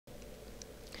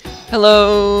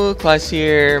Hello, class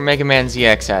here, Megaman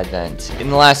ZX Advent. In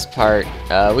the last part,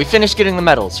 we finished getting the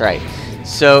medals, right?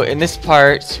 So in this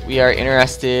part, we are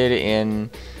interested in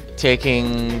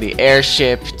taking the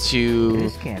airship to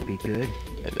This can't be good.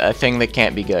 a thing that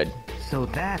can't be good. So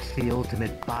that's the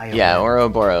ultimate bio. Yeah,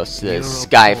 Ouroboros, the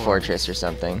Sky Fortress or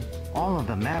something. All of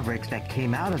the Mavericks that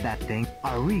came out of that thing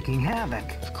are wreaking havoc.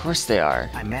 Of course they are.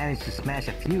 I managed to smash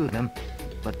a few of them,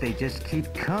 but they just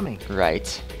keep coming.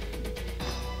 Right.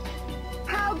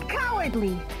 How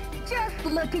cowardly! Just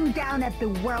looking down at the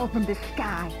world from the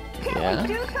sky. Can't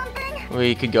we do something?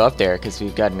 We could go up there because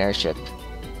we've got an airship.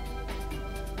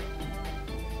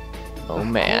 Oh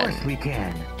man. Of course we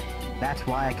can. That's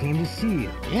why I came to see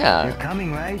you. Yeah. You're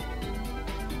coming, right?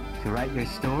 To write your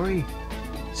story?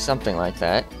 Something like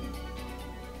that.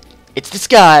 It's the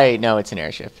sky! No, it's an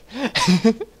airship.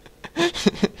 That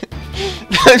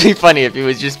would be funny if he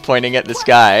was just pointing at the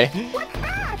sky. What's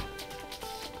that?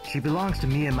 She belongs to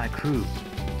me and my crew.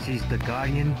 She's the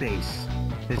Guardian Base.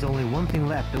 There's only one thing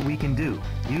left that we can do.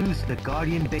 Use the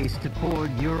Guardian Base to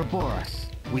board Ouroboros.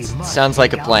 We must Sounds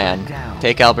like a take plan. Albert down.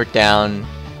 Take Albert down.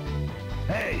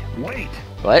 Hey, wait!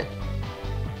 What?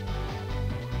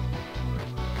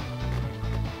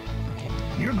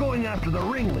 You're going after the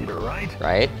ringleader, right?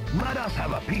 Right? Let us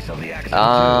have a piece of the action,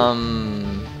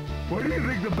 What do you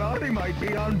think the bounty might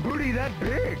be on booty that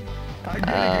big? I'm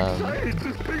getting excited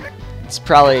just thinking. It's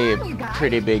probably a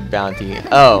pretty big bounty.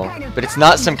 Oh, but it's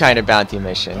not some kind of bounty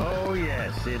mission. Oh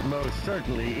yes, it most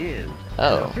certainly is.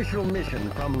 Oh. An official mission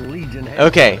from Legion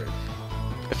Okay.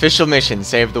 headquarters. Official mission,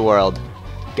 save the world.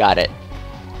 Got it.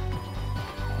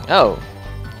 Oh,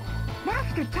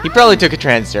 Master he probably took a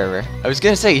transserver. I was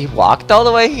gonna say, he walked all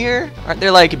the way here? Aren't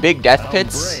there like big death How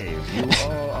pits? brave you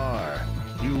all are.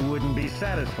 You wouldn't be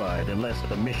satisfied unless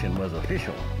the mission was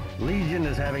official. Legion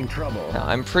is having trouble. No,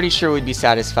 I'm pretty sure we'd be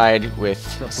satisfied with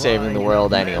saving the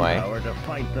world anyway. Manpower to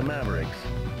fight the Mavericks.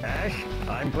 Ash,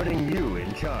 I'm putting you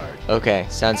in charge. Okay,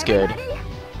 sounds good. Everybody,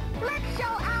 let's show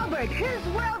Albert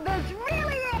whose world this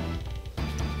really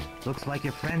is. Looks like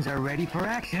your friends are ready for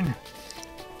action.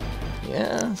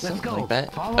 Yeah, something go. like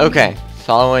that. Follow Okay, me.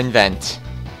 follow invent.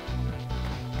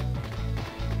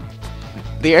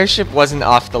 The airship wasn't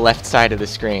off the left side of the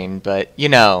screen, but, you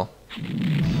know,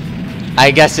 I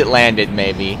guess it landed,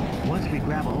 maybe. Once we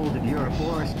grab a hold of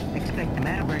Ouroboros, expect the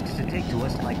Mavericks to take to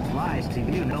us like flies to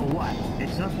you know what.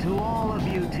 It's up to all of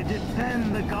you to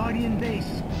defend the Guardian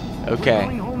Base. Okay. We're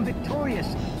going home victorious.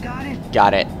 Got it?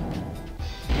 Got it.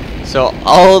 So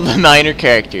all of the minor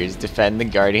characters defend the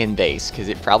Guardian Base, because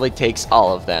it probably takes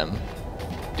all of them.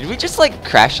 Did we just, like,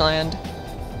 crash land?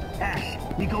 Ash,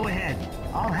 you go ahead.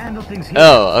 I'll handle things here.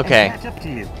 Oh, okay. And catch up to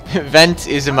you. Vent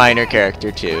is a minor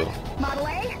character, too. Model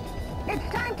A,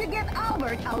 it's time to give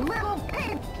Albert a little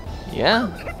pin. Yeah?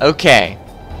 Okay.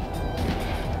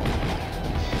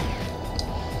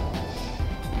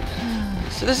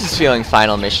 So this is feeling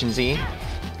final mission-y.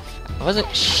 I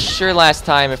wasn't sure last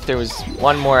time if there was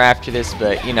one more after this,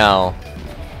 but, you know,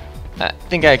 I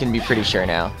think I can be pretty sure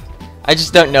now. I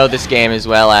just don't know this game as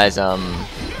well as,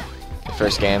 the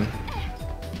first game.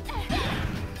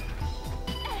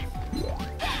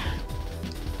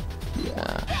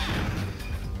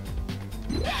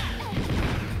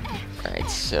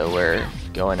 Alright, so we're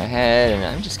going ahead, and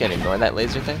I'm just gonna ignore that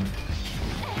laser thing.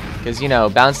 Because, you know,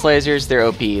 bounce lasers, they're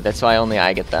OP, that's why only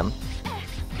I get them.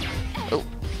 Oh.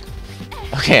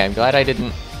 Okay, I'm glad I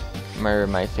didn't murder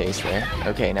my face there.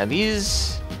 Okay, now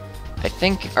these, I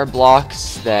think, are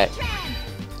blocks that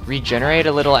regenerate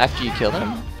a little after you kill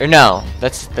them. Or no,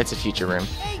 that's a future room.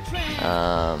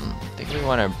 I think we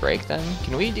want to break them.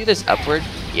 Can we do this upward?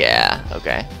 Yeah,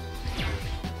 okay.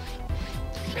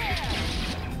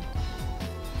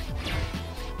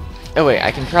 Oh wait,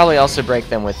 I can probably also break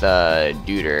them with a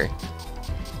Duder.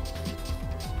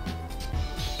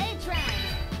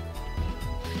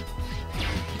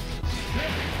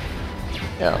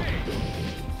 Oh.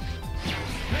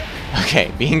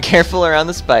 Okay, being careful around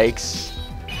the spikes.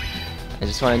 I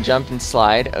just want to jump and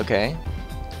slide. Okay.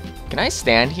 Can I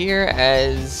stand here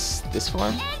as this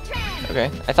form?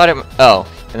 Okay. I thought it... Oh,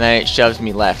 and then it shoves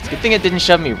me left. Good thing it didn't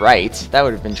shove me right. That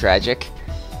would have been tragic.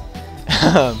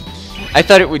 I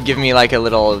thought it would give me like a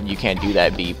little "you can't do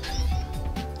that" beep.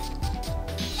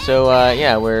 So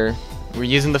yeah, we're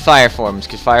using the fire forms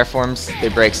because fire forms, they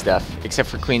break stuff, except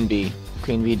for Queen Bee.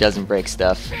 Queen Bee doesn't break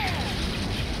stuff.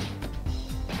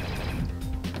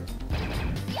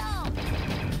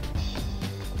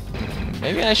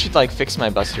 Maybe I should like fix my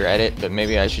Buster edit, but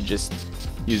maybe I should just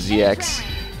use ZX.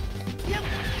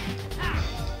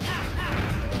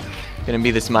 Gonna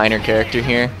be this minor character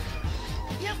here.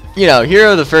 You know,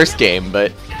 hero of the first game,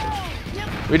 but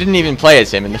We didn't even play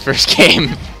as him in the first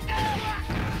game.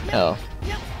 Oh.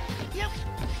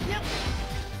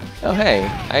 Oh hey,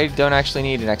 I don't actually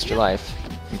need an extra life.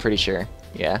 I'm pretty sure.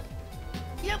 Yeah.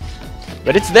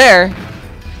 But it's there!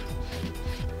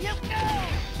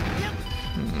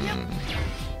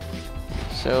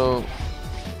 So,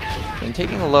 and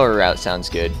taking a lower route sounds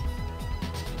good.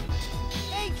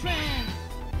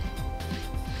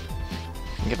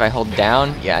 If I hold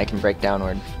down, yeah, I can break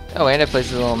downward. Oh, and it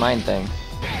places a little mine thing.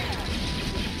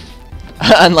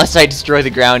 Unless I destroy the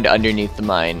ground underneath the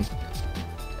mine.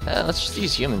 Let's just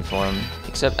use human form.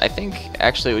 Except I think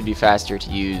actually it would be faster to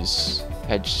use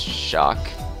Hedge Shock.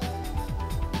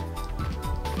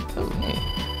 Oh, hey.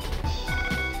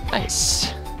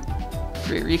 Nice.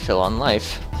 Free refill on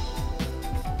life.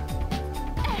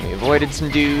 We avoided some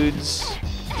dudes.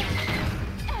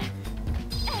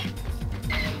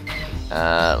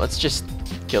 Let's just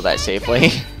kill that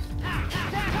safely.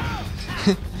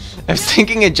 I was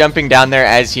thinking of jumping down there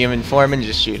as human form and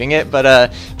just shooting it,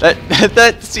 but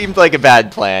that seemed like a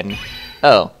bad plan.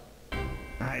 Oh.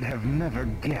 I'd have never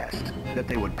guessed that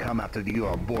they would come after the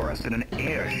Ouroboros in an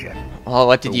airship. Well,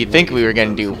 what did you think we were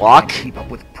gonna do? Walk? Keep up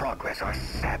with progress are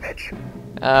savage.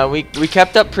 We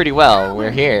kept up pretty well.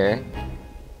 We're here.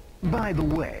 By the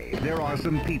way, there are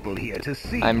some people here to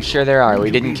see. I'm sure there are.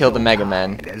 We didn't kill the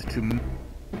Megaman.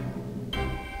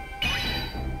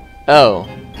 Oh.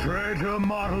 Traitor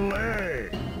Model A.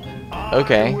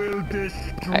 Okay.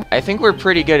 I think we're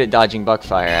pretty good at dodging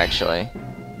buckfire, actually.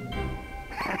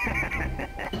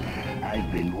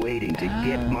 I've been waiting to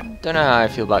get my... Don't know how I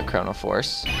feel about Chrono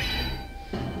Force.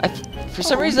 For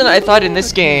some reason, I thought in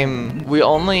this game we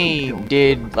only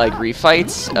did like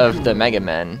refights of the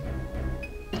Megaman.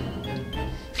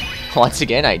 Once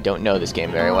again, I don't know this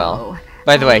game very well.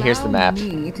 By the way, here's the map.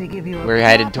 We're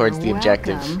headed towards the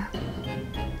objective.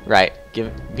 Right,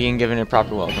 being given a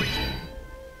proper welcome.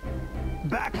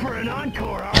 Back for an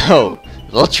encore. Oh,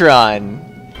 Voltron,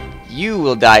 you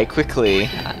will die quickly,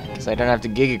 because I don't have to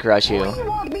Giga Crush you.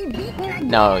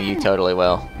 No, you totally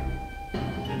will.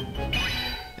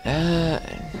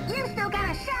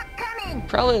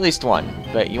 Probably at least one,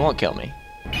 but you won't kill me.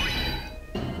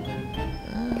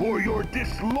 For your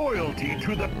disloyalty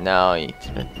to the... No,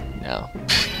 no.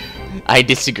 I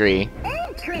disagree.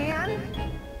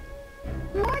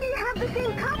 Why do you have the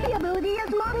same copy ability as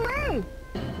Model A?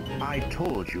 I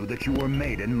told you that you were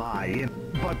made in my...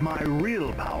 But my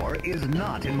real power is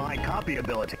not in my copy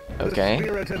ability. Okay. The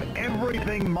spirit of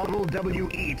everything Model W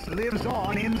eats lives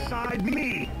on inside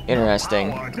me.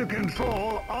 Interesting. The power to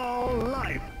control all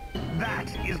life.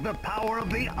 That is the power of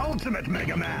the ultimate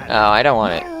Mega Man. Oh, I don't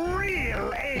want it. The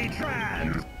real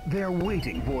A-Trans. They're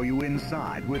waiting for you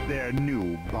inside with their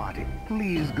new body.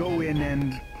 Please go in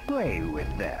and play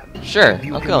with them. Sure, If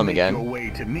you I'll can kill him make again. your way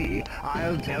to me,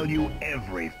 I'll tell you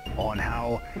everything on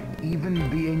how, even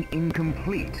being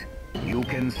incomplete, you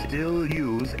can still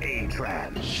use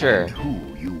A-Trans. Sure. And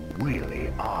who you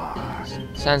really are.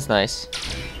 Sounds nice.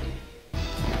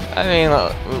 I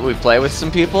mean, we play with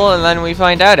some people and then we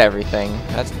find out everything.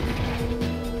 That's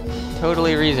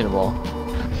totally reasonable.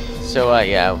 So,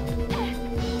 yeah.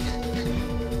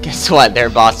 Guess what? They're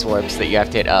boss warps that you have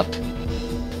to hit up.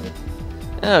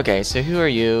 Okay, so who are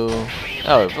you?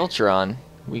 Oh, Voltron.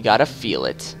 We gotta feel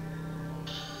it.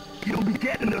 You'll be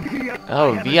getting a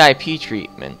Oh, VIP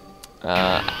treatment.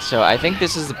 So I think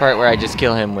this is the part where I just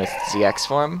kill him with ZX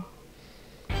form.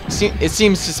 It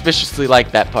seems suspiciously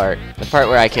like that part. The part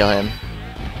where I kill him.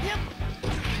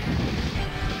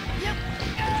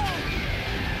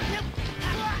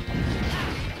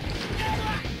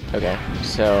 Okay,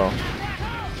 so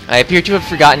I appear to have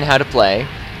forgotten how to play.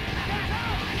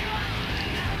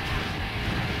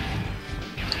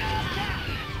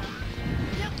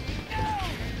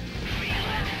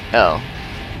 Oh,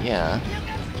 yeah.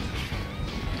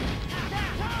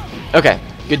 Okay,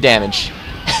 good damage.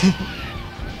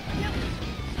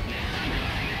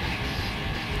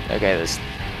 Okay, this...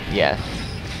 yeah.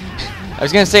 I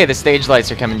was gonna say the stage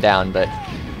lights are coming down, but...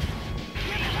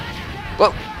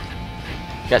 Whoa!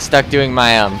 Got stuck doing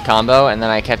my combo, and then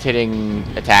I kept hitting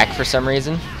attack for some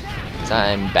reason. 'Cause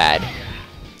I'm bad.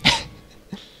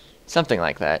 Something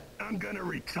like that. I'm gonna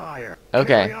retire.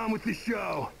 Okay. Carry on with the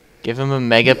show. Give him a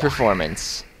mega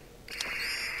performance.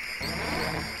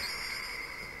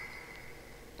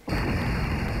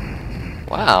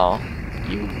 Wow.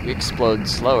 You explode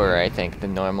slower, I think,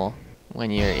 than normal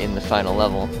when you're in the final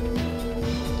level.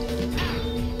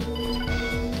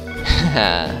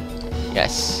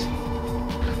 Yes.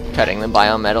 Cutting the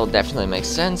biometal definitely makes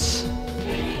sense.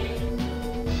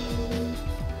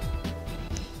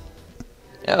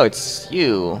 Oh, it's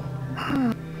you.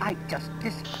 I just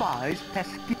despise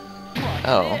pesky.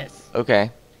 Oh,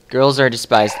 okay. Girls are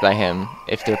despised by him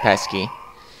if they're pesky.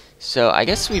 So I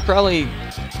guess we probably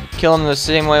kill him the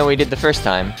same way we did the first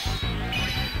time.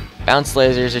 Bounce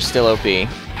lasers are still OP.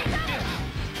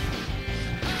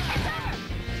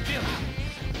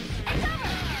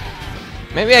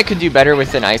 Maybe I could do better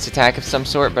with an ice attack of some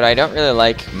sort, but I don't really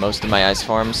like most of my ice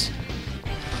forms.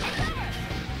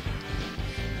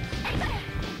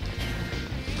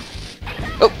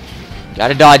 Oh!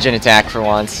 Gotta dodge an attack for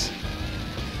once.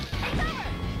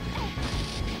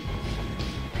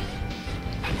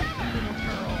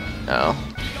 Oh.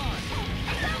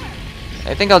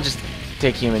 I think I'll just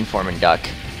take human form and duck.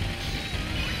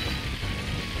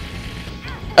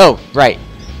 Oh, right.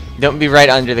 Don't be right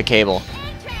under the cable.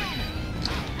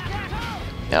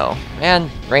 No. Man,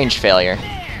 range failure.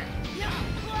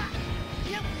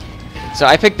 So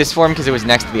I picked this form because it was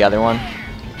next to the other one.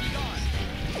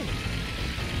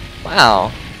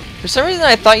 Wow. For some reason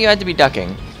I thought you had to be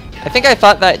ducking. I think I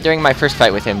thought that during my first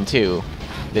fight with him too.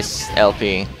 This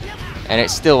LP. And it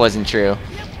still wasn't true.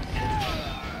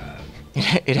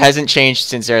 It hasn't changed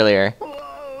since earlier.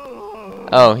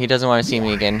 Oh, he doesn't want to see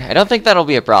me again. I don't think that'll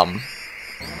be a problem.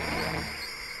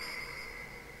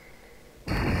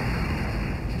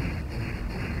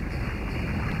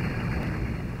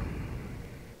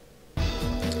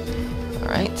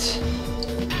 Alright.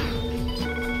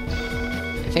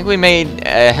 I think we made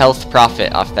a health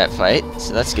profit off that fight,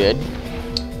 so that's good.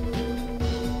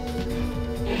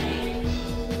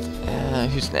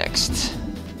 Who's next?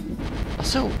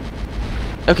 Also,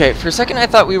 okay, for a second I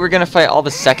thought we were gonna fight all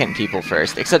the second people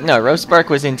first, except no, Roastbark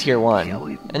was in Tier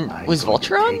 1. And was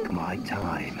Voltron?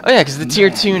 Oh yeah, because the Tier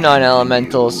 2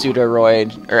 non-elemental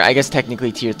Pseudoroid, or I guess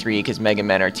technically Tier 3 because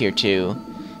Megamen are Tier 2,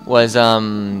 was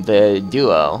the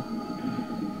duo.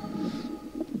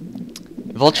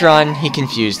 Voltron, he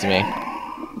confused me.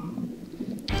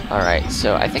 Alright,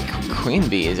 so I think Queen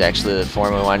Bee is actually the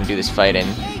form we want to do this fight in.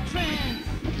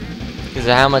 Because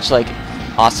of how much, like,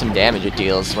 awesome damage it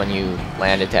deals when you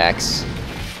land attacks.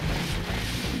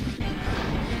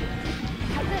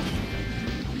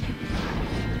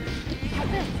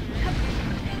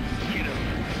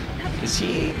 Is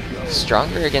he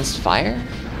stronger against fire?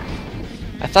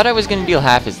 I thought I was going to deal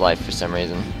half his life for some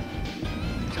reason.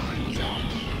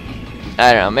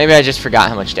 I don't know, maybe I just forgot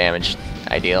how much damage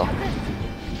I deal.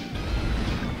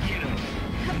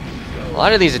 A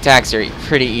lot of these attacks are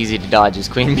pretty easy to dodge as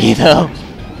Queen Bee, though.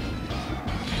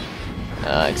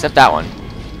 Except that one.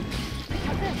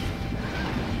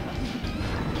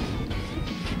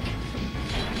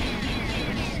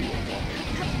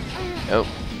 Oh,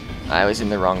 I was in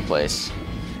the wrong place.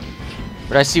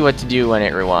 But I see what to do when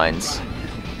it rewinds.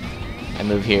 I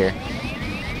move here.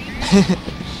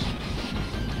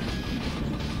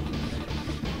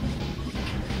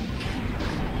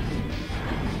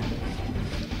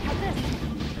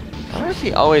 I wonder if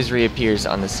he always reappears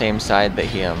on the same side that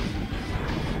he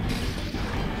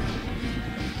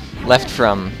left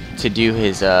from to do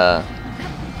his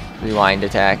rewind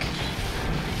attack.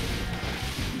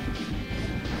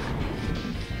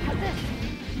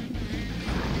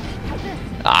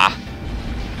 Ah.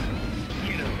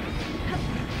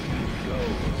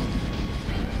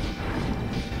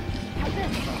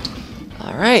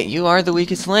 Alright, you are the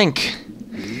weakest link.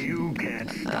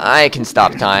 I can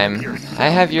stop time. I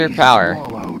have your power.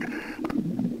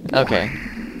 Okay.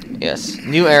 Yes.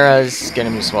 New era's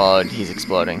gonna be swallowed. He's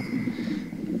exploding.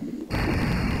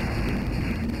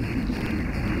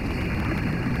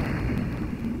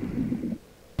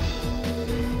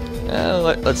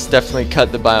 Let's definitely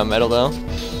cut the biometal though.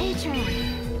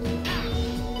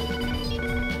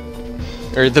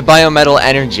 Or the biometal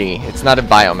energy. It's not a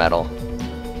biometal.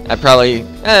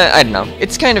 I don't know.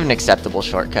 It's kind of an acceptable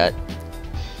shortcut.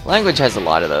 Language has a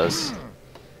lot of those.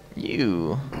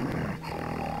 You.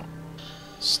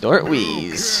 Snort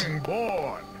wheeze.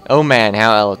 Oh man,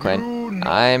 how eloquent.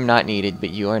 I'm not needed, but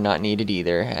you are not needed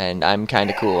either, and I'm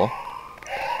kinda cool.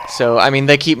 So, I mean,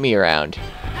 they keep me around.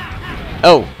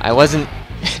 Oh, I wasn't...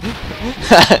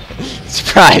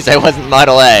 Surprise, I wasn't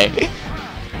Model A.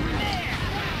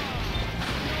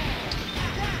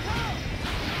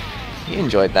 He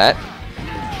enjoyed that.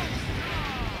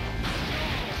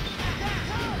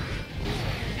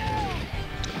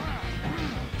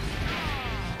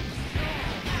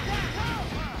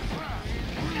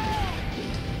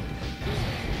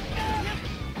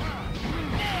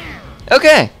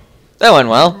 Okay, that went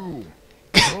well.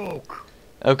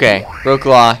 Okay, broke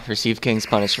law, received king's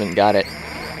punishment, got it.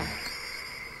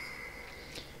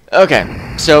 Okay,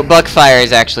 so Buckfire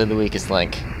is actually the weakest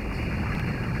link.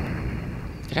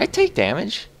 Did I take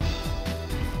damage?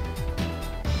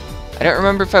 I don't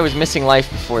remember if I was missing life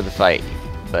before the fight,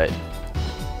 but...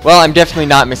 Well, I'm definitely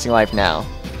not missing life now.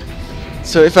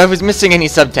 So if I was missing any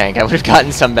sub-tank, I would have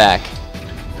gotten some back.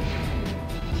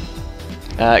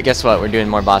 Guess what? We're doing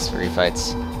more boss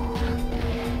fights.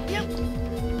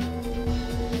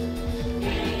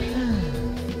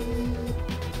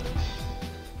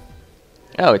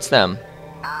 Oh, it's them.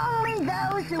 Only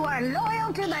those who are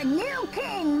loyal to the new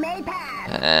king may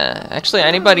pass. Actually,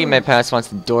 anybody may pass once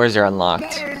the doors are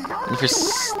unlocked. There's And for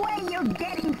only one way you're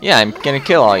getting. yeah, I'm gonna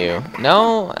kill all you.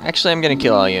 No, actually, I'm gonna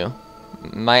kill all you.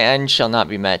 My end shall not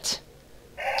be met.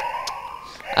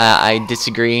 I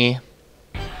disagree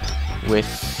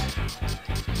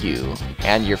with you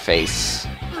and your face.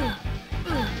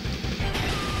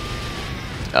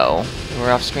 Oh,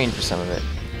 we're off screen for some of it.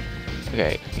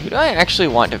 Okay, who do I actually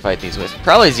want to fight these with?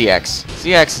 Probably ZX.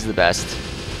 ZX is the best.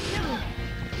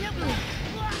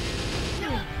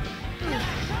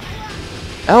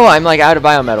 Oh, I'm like out of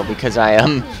biometal because I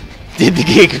did the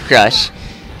Giga Crush.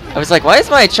 I was like, why is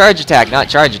my charge attack not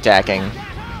charge attacking?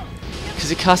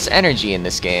 Because it costs energy in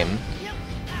this game.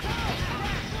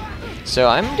 So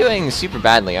I'm doing super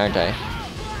badly, aren't I?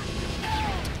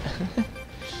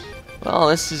 Well,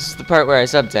 this is the part where I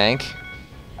sub-tank.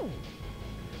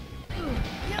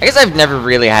 I guess I've never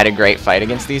really had a great fight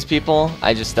against these people.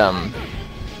 I just,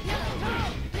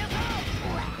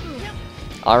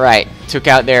 Alright, took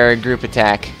out their group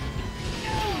attack.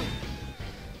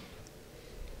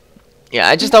 Yeah,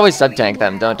 I just always sub-tank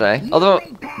them, don't I? Although,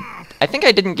 I think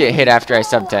I didn't get hit after I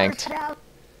sub-tanked.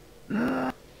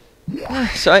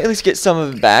 So I at least get some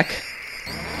of it back.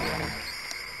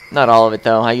 Not all of it,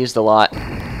 though. I used a lot.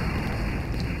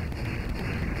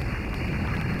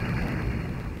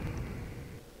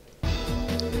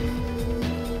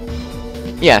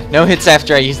 Yeah, no hits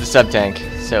after I used the sub-tank,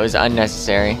 so it was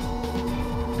unnecessary.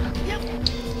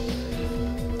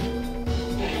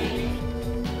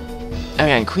 Oh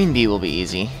yeah, and Queen Bee will be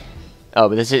easy. Oh,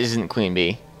 but this isn't Queen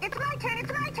Bee. It's my turn,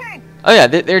 it's my turn. Oh yeah,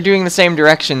 they're doing the same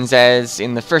directions as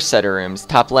in the first set of rooms.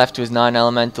 Top left was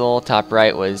non-elemental, top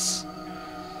right was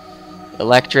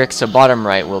electric, so bottom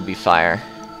right will be fire.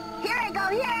 Here I go,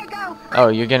 here I go. Oh,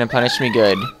 you're gonna punish me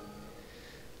good.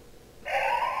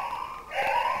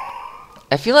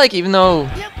 I feel like even though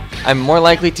I'm more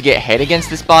likely to get hit against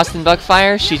this boss than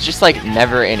Buckfire, she's just like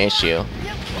never an issue.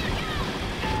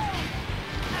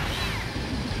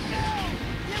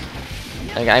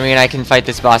 Like, I mean, I can fight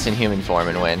this boss in human form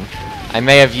and win. I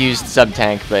may have used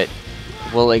sub-tank, but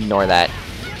we'll ignore that.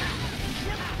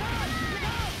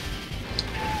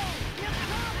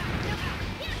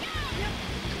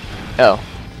 Oh.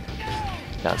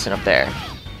 Bouncing up there.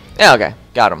 Yeah, okay.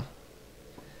 Got him.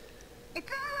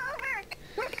 It's all over.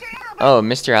 Mr. Albert. Oh,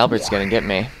 Mr. Albert's gonna get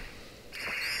me.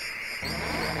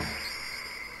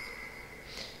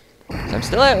 I'm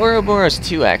still at Ouroboros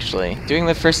 2, actually. Doing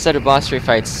the first set of boss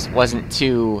fights wasn't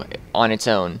too on its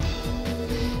own.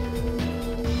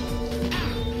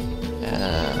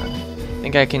 I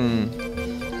think I can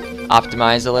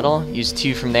optimize a little. Use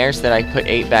 2 from there so that I put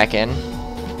 8 back in.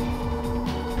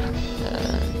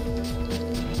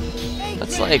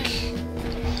 Let's, like,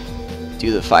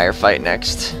 do the firefight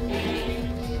next.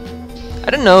 I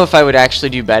don't know if I would actually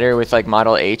do better with like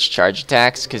Model H charge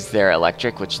attacks because they're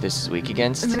electric, which this is weak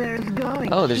against.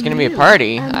 Oh, there's gonna be a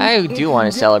party. I do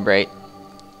want to celebrate.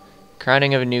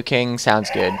 Crowning of a new king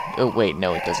sounds good. Oh wait,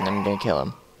 no it doesn't. I'm gonna kill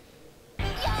him.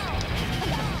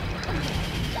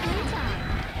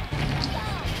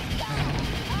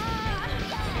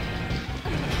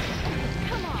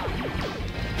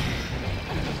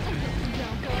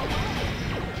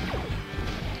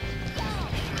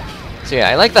 So yeah,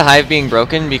 I like the hive being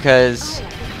broken because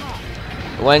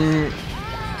when,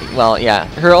 well, yeah,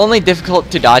 her only difficult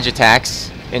to dodge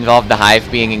attacks involve the hive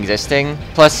being existing.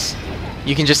 Plus,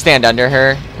 you can just stand under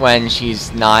her when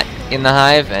she's not in the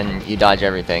hive and you dodge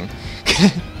everything.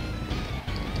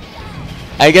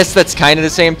 I guess that's kind of the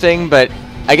same thing, but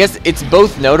I guess it's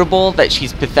both notable that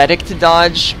she's pathetic to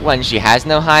dodge when she has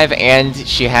no hive and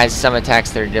she has some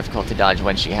attacks that are difficult to dodge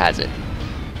when she has it.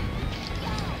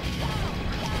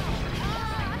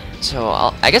 So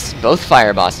I guess both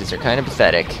fire bosses are kind of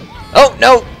pathetic. Oh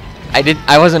no!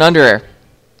 I wasn't under her.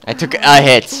 I took a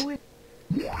hit.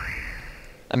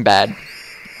 I'm bad.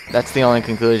 That's the only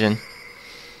conclusion.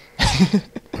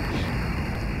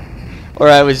 Or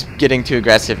I was getting too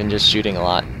aggressive and just shooting a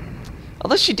lot.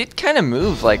 Although she did kind of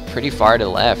move like pretty far to the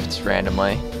left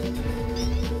randomly.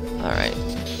 Alright.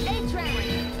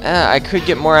 I could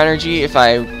get more energy if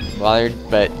I bothered,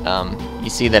 but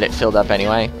you see that it filled up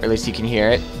anyway, or at least you can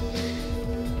hear it.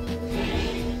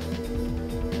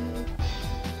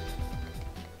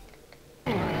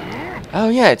 Oh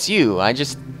yeah, it's you. I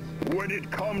just... When it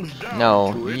comes down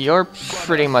No, to it, you're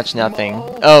pretty much nothing.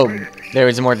 Oh, there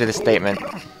was more to the statement.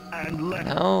 and let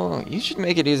No, you should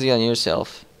make it easy on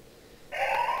yourself.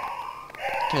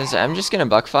 Because I'm just gonna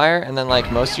buckfire, and then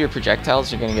like most of your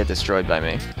projectiles are gonna get destroyed by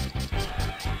me.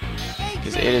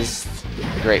 Because it is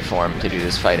a great form to do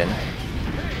this fight in.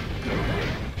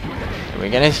 And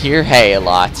we're gonna hear hey a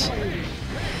lot.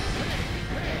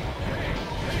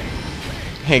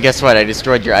 Hey, guess what? I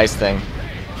destroyed your ice thing.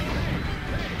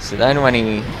 So then when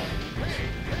he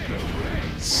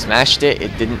smashed it,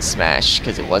 it didn't smash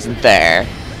because it wasn't there.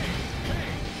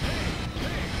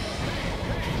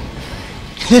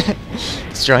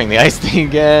 Destroying the ice thing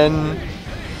again.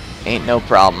 Ain't no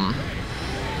problem.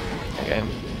 Okay.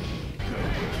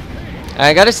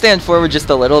 I gotta stand forward just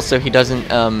a little so he doesn't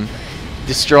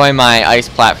destroy my ice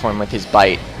platform with his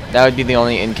bite. That would be the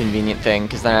only inconvenient thing,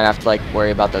 because then I'd have to like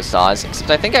worry about those saws.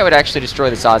 Except I think I would actually destroy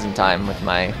the saws in time with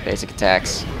my basic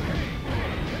attacks.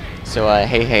 So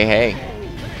hey hey hey.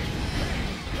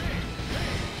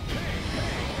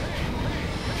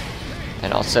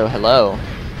 And also hello.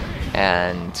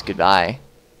 And goodbye.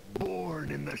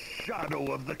 born in the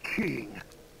shadow of the king.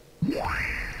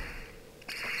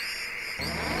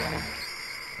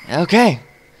 Okay.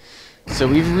 So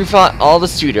we've refought all the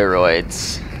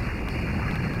pseudoroids.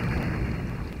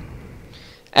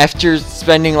 After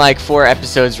spending like 4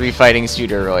 episodes refighting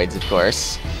pseudoroids, of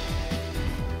course.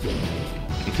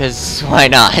 Because why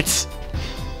not?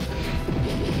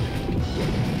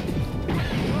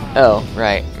 Oh,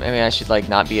 right. Maybe I should like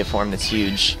not be a form that's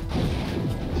huge.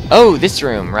 Oh, this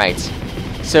room, right.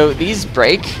 So these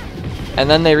break, and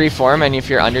then they reform, and if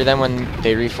you're under them when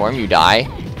they reform, you die.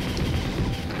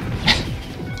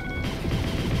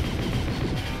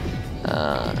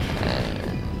 And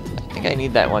I think I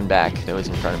need that one back that was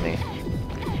in front of me.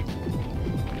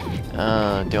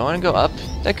 Do I want to go up?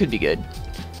 That could be good.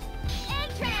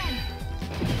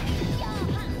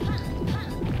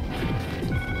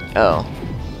 Oh.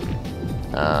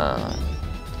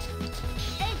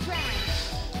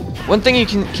 One thing you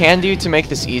can do to make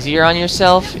this easier on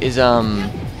yourself is,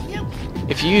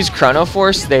 if you use Chrono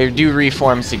Force, they do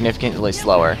reform significantly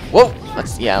slower. Whoa!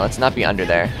 Let's not be under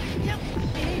there.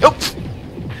 Oop!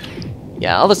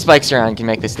 Yeah, all the spikes around can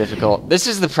make this difficult. This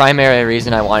is the primary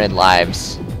reason I wanted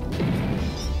lives.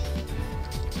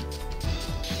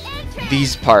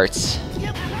 These parts.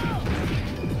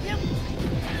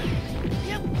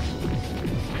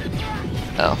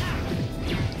 Oh.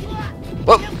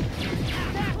 Whoa!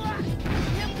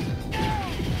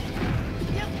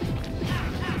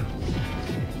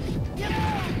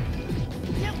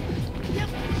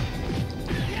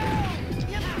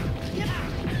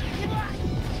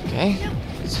 Okay,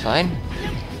 it's fine.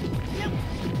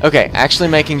 Okay, actually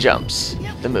making jumps.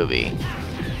 The movie.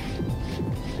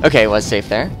 Okay, was safe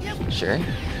there. Sure.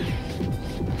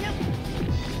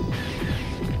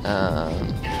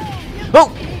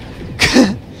 Oh!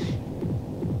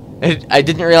 I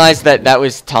didn't realize that that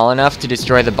was tall enough to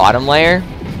destroy the bottom layer,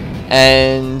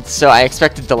 and so I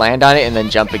expected to land on it and then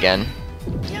jump again.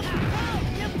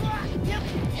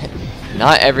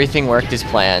 Not everything worked as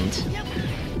planned.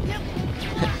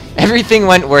 Everything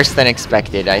went worse than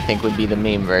expected, I think would be the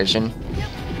meme version.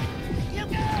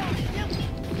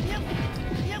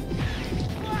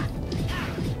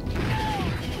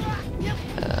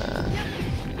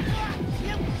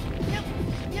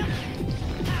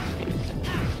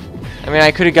 I mean,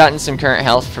 I could have gotten some current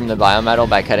health from the biometal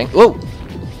by cutting. Whoa!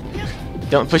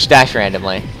 Don't push dash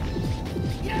randomly.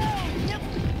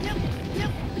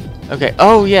 Okay,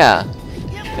 oh yeah.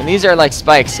 And these are like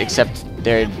spikes, except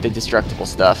they're the destructible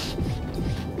stuff.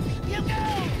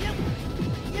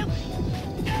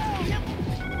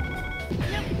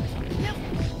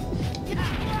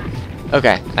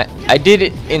 Okay, I did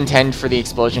intend for the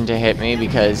explosion to hit me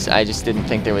because I just didn't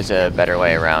think there was a better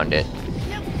way around it.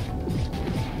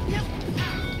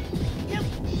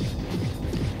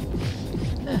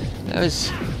 That was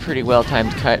a pretty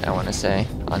well-timed cut, I want to say,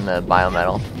 on the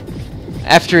biometal.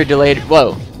 After a delayed...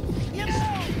 Whoa!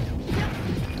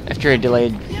 After a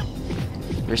delayed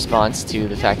response to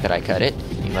the fact that I cut it,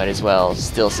 you might as well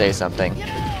still say something.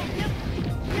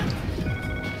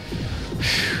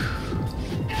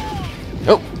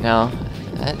 Oh, no.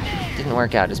 That didn't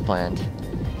work out as planned.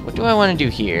 What do I want to do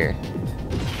here?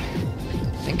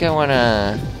 I think I want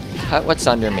to cut what's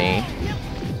under me.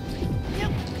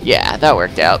 Yeah, that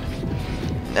worked out.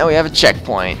 Now we have a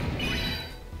checkpoint.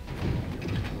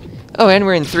 Oh, and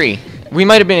we're in 3. We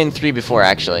might have been in 3 before,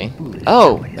 actually.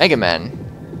 Oh,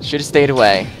 Megaman. Should have stayed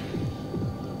away.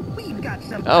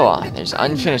 Oh, there's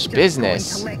unfinished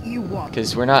business.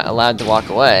 Because we're not allowed to walk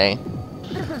away.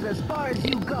 This is as far as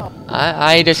you go.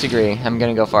 I disagree. I'm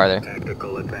gonna go farther.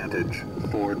 Tactical advantage,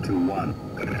 4-1.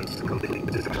 Commence complete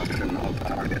destruction of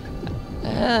target.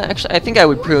 Actually, I think I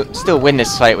would still win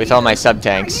this fight with all my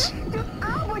sub-tanks.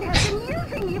 Albert has been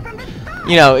using you from the start.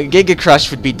 You know, Giga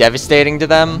Crush would be devastating to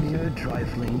them. Mere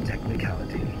trifling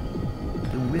technicality.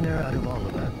 The winner out of all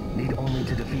of us need only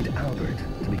to defeat Albert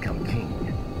to become king.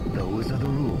 Those are the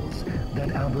rules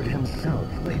that Albert himself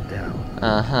laid down.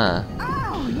 Uh-huh.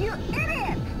 Oh, you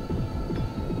idiot!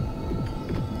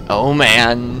 Oh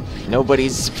man,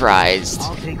 nobody's surprised.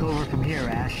 I'll take over from here,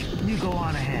 Ash. You go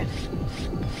on ahead.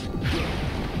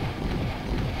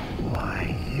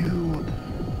 Why, you...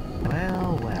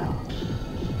 Well, well.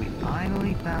 We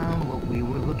finally found what we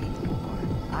were looking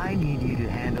for. I need you to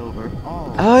hand over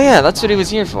all... Oh yeah, that's what he was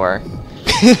here for.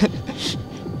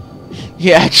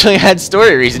 He actually had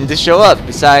story reason to show up,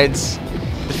 besides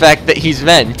the fact that he's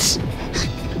Vent.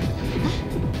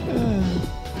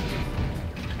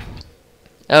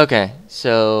 Okay,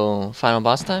 so final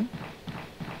boss time?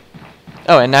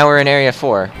 Oh, and now we're in Area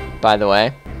 4, by the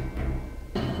way.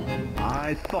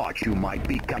 I thought you might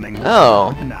be coming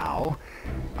Oh. now.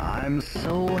 I'm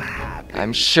so happy.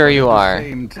 I'm sure you are. At the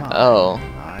same time, Oh.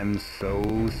 I'm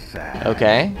so sad.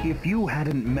 Okay. If you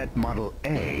hadn't met Model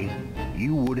A,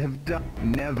 you would have died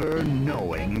never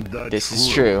knowing the This is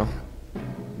truth.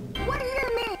 true. What do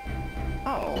you mean?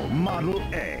 Oh, Model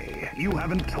A. You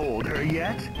haven't told her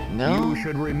yet? No? You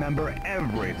should remember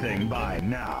everything by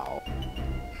now.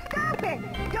 Stop it!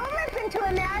 Don't listen to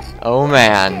him, Ash. Oh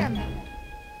man.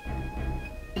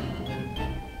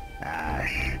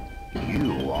 Ash,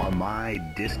 you are my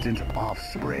distant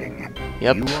offspring.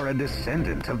 Yep. You are a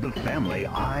descendant of the family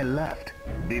I left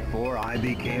before I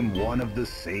became one of the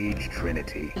Sage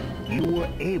Trinity. You were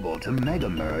able to mega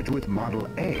merge with Model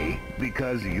A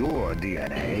because your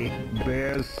DNA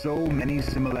bears so many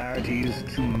similarities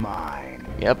to mine.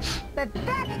 Yep. But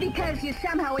that's because you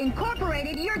somehow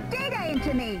incorporated your data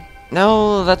into me.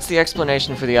 No, that's the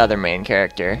explanation for the other main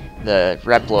character, the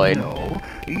Reploid. No,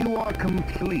 you are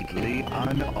completely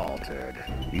unaltered.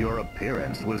 Your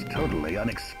appearance was totally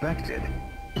unexpected.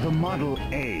 The Model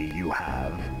A you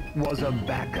have was a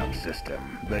backup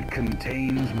system that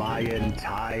contains my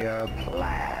entire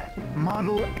plan.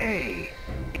 Model A.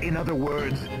 In other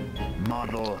words,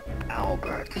 Model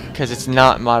Albert. Because it's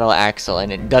not Model Axel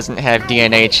and it doesn't have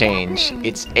DNA change.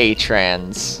 It's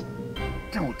A-trans.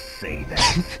 Don't say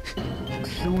that.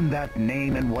 Soon that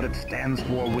name and what it stands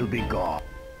for will be gone.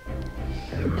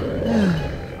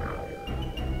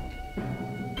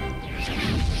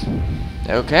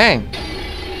 Okay.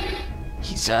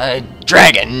 He's a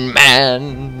dragon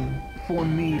man. For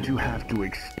me to have to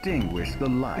extinguish the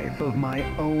life of my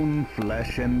own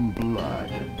flesh and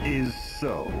blood is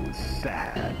so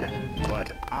sad.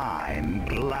 But I'm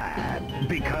glad,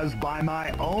 because by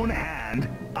my own hand,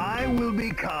 I will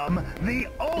become the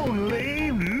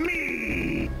only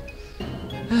me!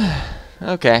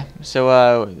 Okay,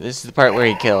 so this is the part where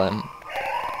you kill him.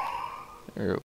 Or